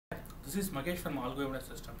This is Magesh from AllGo Embedded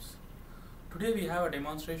Systems. Today we have a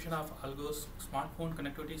demonstration of AllGo's smartphone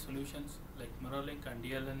connectivity solutions like MirrorLink and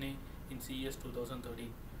DLNA in CES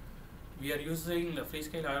 2013. We are using the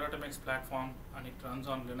Freescale Aerotomix platform and it runs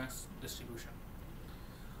on Linux distribution.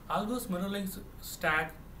 AllGo's MirrorLink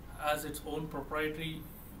stack has its own proprietary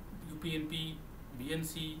UPnP,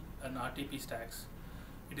 BNC and RTP stacks.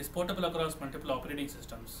 It is portable across multiple operating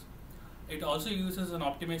systems. It also uses an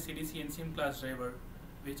optimized CDC NCM class driver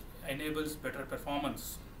which enables better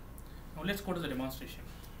performance. Now let's go to the demonstration.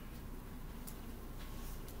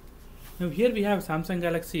 Now here we have Samsung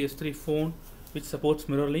Galaxy S3 phone which supports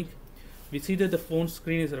MirrorLink. We see that the phone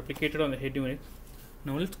screen is replicated on the head unit.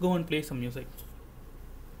 Now let's go and play some music.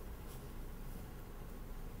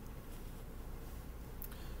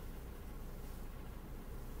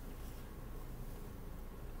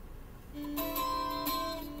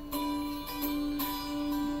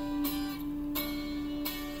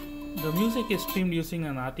 The music is streamed using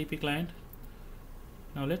an RTP client.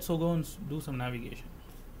 Now let's go and do some navigation.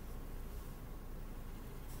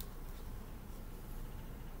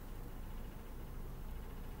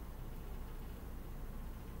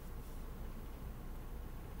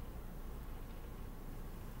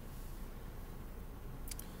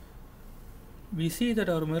 We see that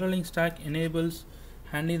our MirrorLink stack enables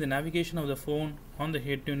handling the navigation of the phone on the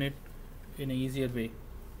head unit in an easier way.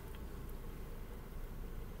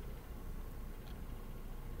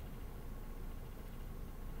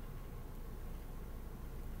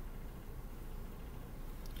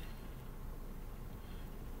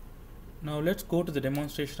 Now let's go to the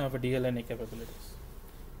demonstration of a DLNA capabilities.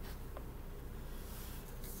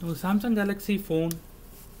 Now the Samsung Galaxy phone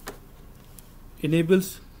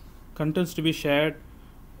enables contents to be shared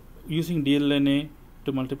using DLNA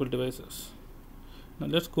to multiple devices. Now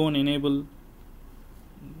let's go and enable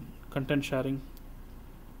content sharing.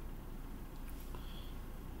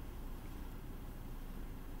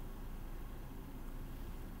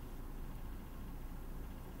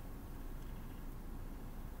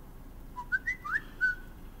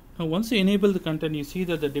 Now once you enable the content, you see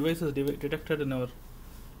that the device is detected in our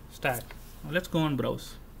stack. Now let's go and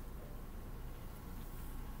browse.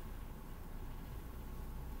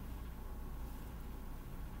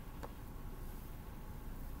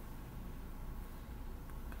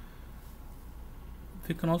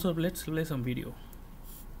 We can also let's play some video.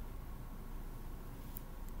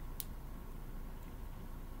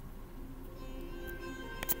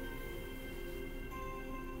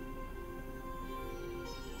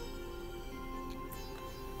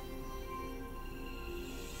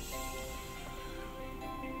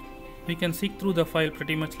 We can seek through the file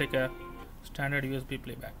pretty much like a standard USB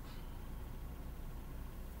playback.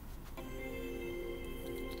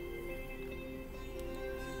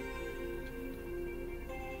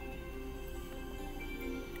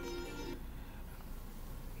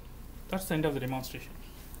 That's the end of the demonstration.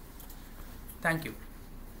 Thank you.